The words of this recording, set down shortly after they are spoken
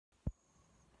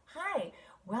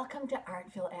Welcome to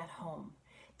Artville at Home.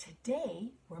 Today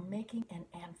we're making an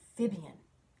amphibian.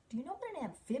 Do you know what an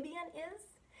amphibian is?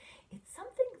 It's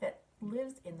something that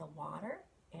lives in the water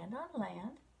and on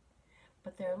land,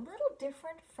 but they're a little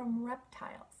different from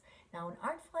reptiles. Now in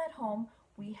Artville at Home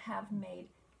we have made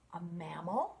a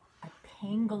mammal. A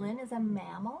pangolin is a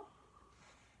mammal.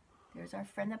 There's our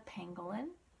friend the pangolin.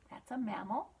 That's a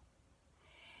mammal.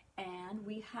 And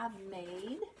we have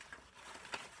made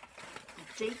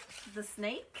Jake the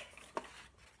snake.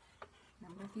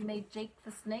 Remember if you made Jake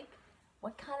the snake?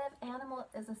 What kind of animal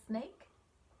is a snake?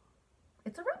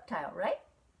 It's a reptile, right?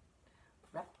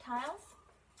 Reptiles.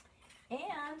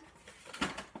 And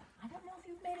I don't know if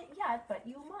you've made it yet, but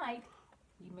you might.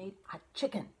 You made a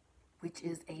chicken, which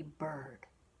is a bird.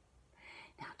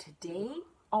 Now today,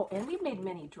 oh, and we've made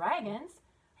many dragons.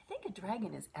 I think a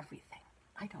dragon is everything.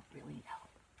 I don't really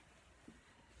know.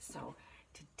 So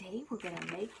today we're going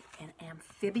to make an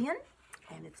amphibian,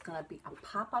 and it's going to be a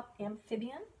pop-up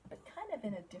amphibian, but kind of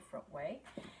in a different way.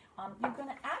 You're going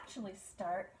to actually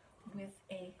start with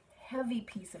a heavy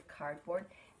piece of cardboard.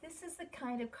 This is the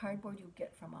kind of cardboard you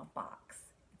get from a box.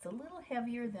 It's a little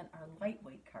heavier than our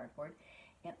lightweight cardboard,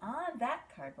 and on that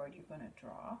cardboard you're going to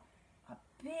draw a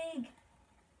big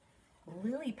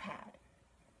lily pad,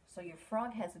 so your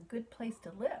frog has a good place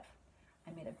to live.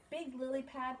 I made a big lily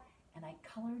pad, and I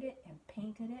colored it and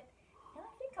painted it, and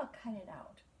I think I'll cut it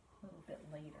out a little bit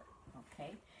later,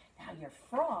 okay? Now your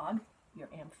frog, your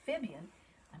amphibian,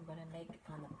 I'm going to make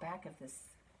on the back of this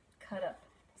cut-up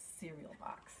cereal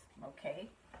box, okay?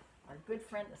 Our good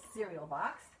friend, the cereal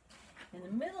box. In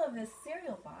the middle of this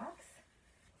cereal box,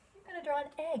 you're going to draw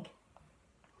an egg.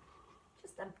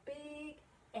 Just a big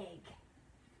egg.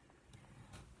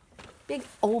 Big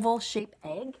oval-shaped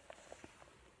egg.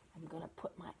 I'm going to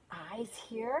put my eyes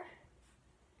here.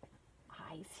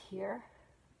 Eyes here.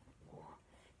 Oh,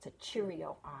 it's a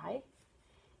Cheerio eye.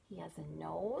 He has a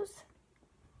nose.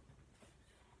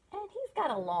 And he's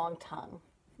got a long tongue.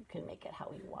 You can make it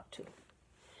how you want to.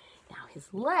 Now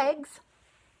his legs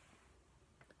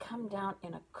come down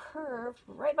in a curve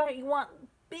right about it. You want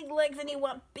big legs and you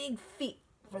want big feet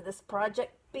for this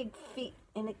project. Big feet,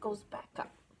 and it goes back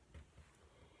up.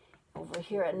 Over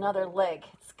here, another leg.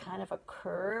 It's kind of a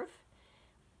curve.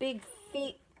 Big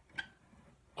feet,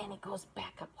 and it goes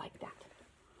back up like that.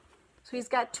 So he's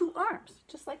got two arms,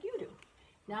 just like you do.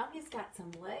 Now he's got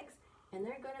some legs, and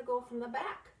they're going to go from the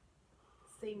back.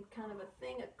 Same kind of a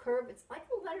thing, a curve. It's like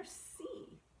the letter C,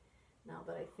 now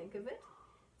that I think of it.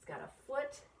 It's got a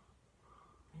foot,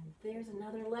 and there's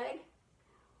another leg.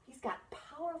 He's got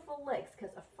powerful legs,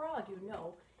 because a frog, you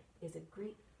know, is a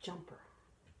great jumper.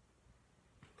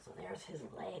 So there's his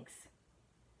legs.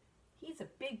 He's a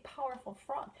big, powerful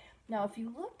frog. Now, if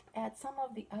you looked at some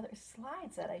of the other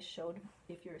slides that I showed,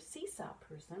 if you're a seesaw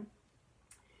person,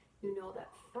 you know that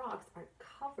frogs are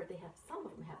covered. They have, some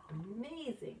of them have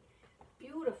amazing,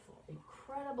 beautiful,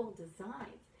 incredible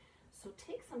designs. So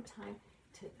take some time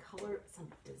to color some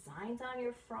designs on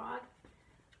your frog.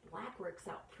 Black works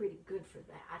out pretty good for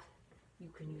that. You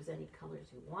can use any colors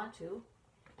you want to.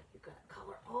 You're going to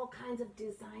color all kinds of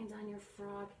designs on your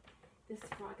frog. This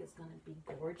frog is going to be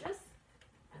gorgeous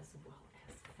as well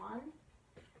as fun.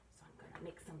 So I'm going to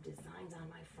make some designs on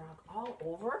my frog all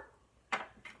over.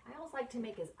 I always like to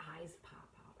make his eyes pop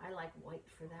out. I like white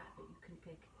for that, but you can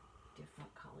pick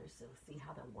different colors. So see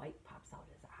how the white pops out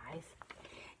his eyes.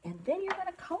 And then you're going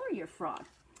to color your frog.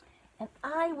 And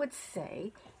I would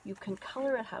say you can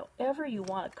color it however you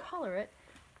want to color it,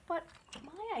 but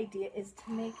my idea is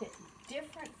to make it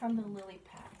different from the lily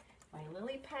pad. My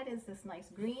lily pad is this nice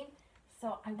green,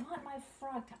 so I want my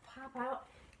frog to pop out.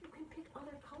 You can pick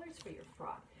other colors for your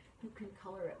frog. You can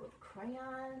color it with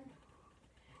crayon.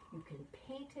 You can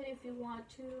paint it if you want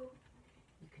to.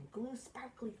 You can glue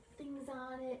sparkly things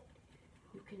on it.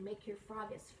 You can make your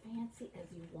frog as fancy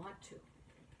as you want to.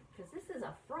 Because this is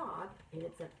a frog, and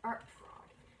it's an art frog.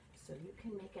 So you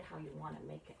can make it how you want to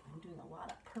make it. I'm doing a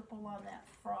lot of purple on that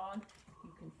frog. You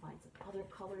can find some other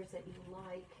colors that you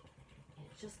like, and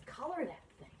just color that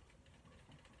thing.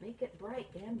 Make it bright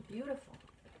and beautiful.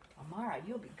 Amara,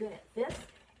 you'll be good at this.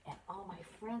 And all my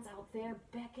friends out there,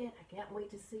 Beckett, I can't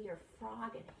wait to see your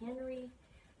frog, and Henry,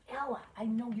 Ella, I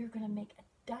know you're going to make a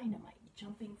dynamite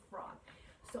jumping frog.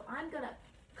 So I'm going to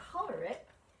color it.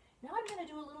 Now I'm going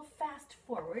to do a little fast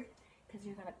forward, because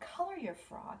you're going to color your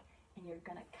frog and you're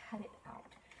going to cut it out.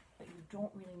 But you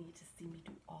don't really need to see me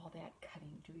do all that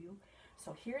cutting, do you?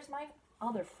 So here's my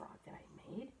other frog that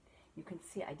I made. You can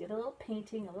see I did a little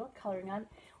painting, a little coloring on it.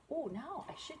 Oh, now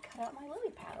I should cut out my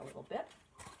lily pad a little bit.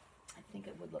 I think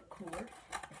it would look cooler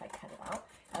if I cut it out.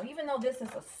 Now, even though this is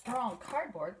a strong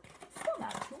cardboard, it's still still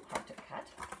not too hard to cut.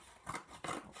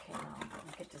 Okay, now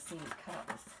you get to see me cut out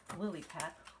this lily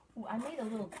pad. Ooh, I made a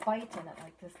little bite in it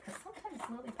like this because sometimes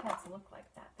lily pads look like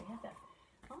that. They have that,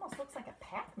 almost looks like a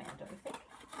Pac-Man, don't you think?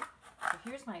 So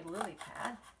here's my lily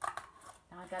pad.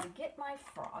 Now I got to get my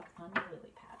frog on the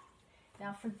lily pad.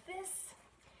 Now for this,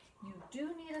 you do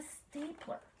need a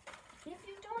stapler. If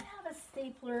you don't have a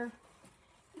stapler,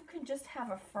 you can just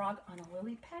have a frog on a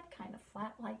lily pad, kind of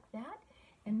flat like that,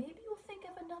 and maybe you'll think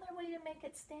of another way to make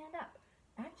it stand up.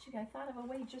 Actually, I thought of a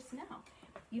way just now.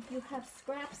 If you have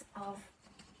scraps of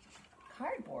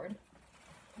cardboard,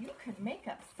 you could make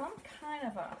up some kind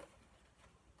of a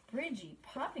bridgey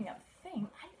popping up thing.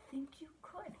 I think you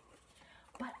could.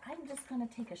 But I'm just going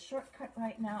to take a shortcut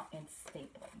right now and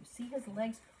staple it. You see his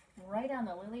legs right on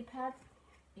the lily pad?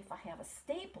 If I have a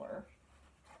stapler,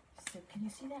 so can you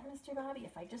see that, Mr. Bobby?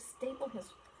 If I just staple his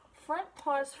front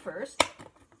paws first,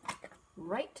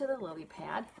 right to the lily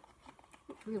pad,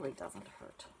 it really doesn't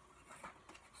hurt.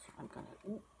 So I'm going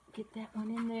to get that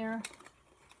one in there.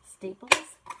 Staple his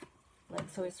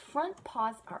legs. So his front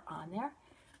paws are on there.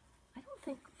 I don't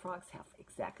think frogs have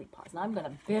exactly paws. Now I'm going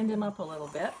to bend him up a little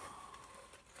bit.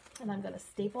 And I'm going to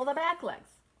staple the back legs.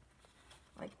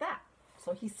 Like that.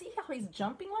 So you see how he's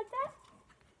jumping like that?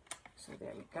 So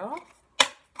there you go.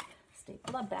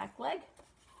 Staple the back leg.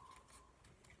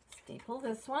 Staple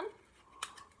this one.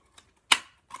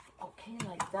 Okay,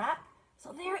 like that.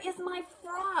 So there is my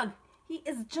frog. He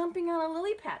is jumping on a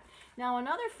lily pad. Now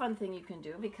another fun thing you can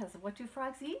do, because what do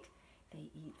frogs eat? They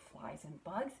eat flies and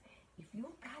bugs. If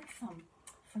you've got some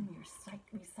from your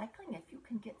recycling, if you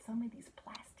can get some of these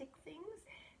plastic things,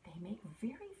 they make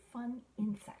very fun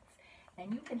insects.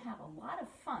 And you can have a lot of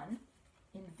fun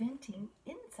inventing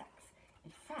insects.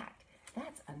 In fact,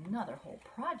 that's another whole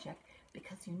project,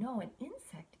 because you know an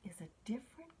insect is a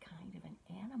different kind of an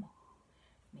animal.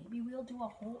 Maybe we'll do a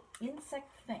whole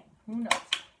insect thing. Who knows?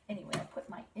 Anyway, I put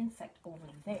my insect over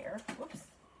there. Whoops,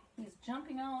 he's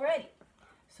jumping already.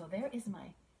 So there is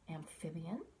my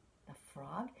amphibian, the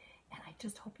frog, and I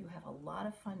just hope you have a lot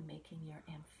of fun making your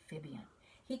amphibian.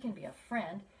 He can be a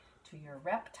friend to your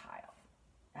reptile.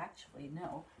 Actually,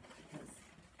 no, because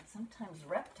sometimes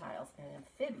reptiles and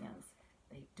amphibians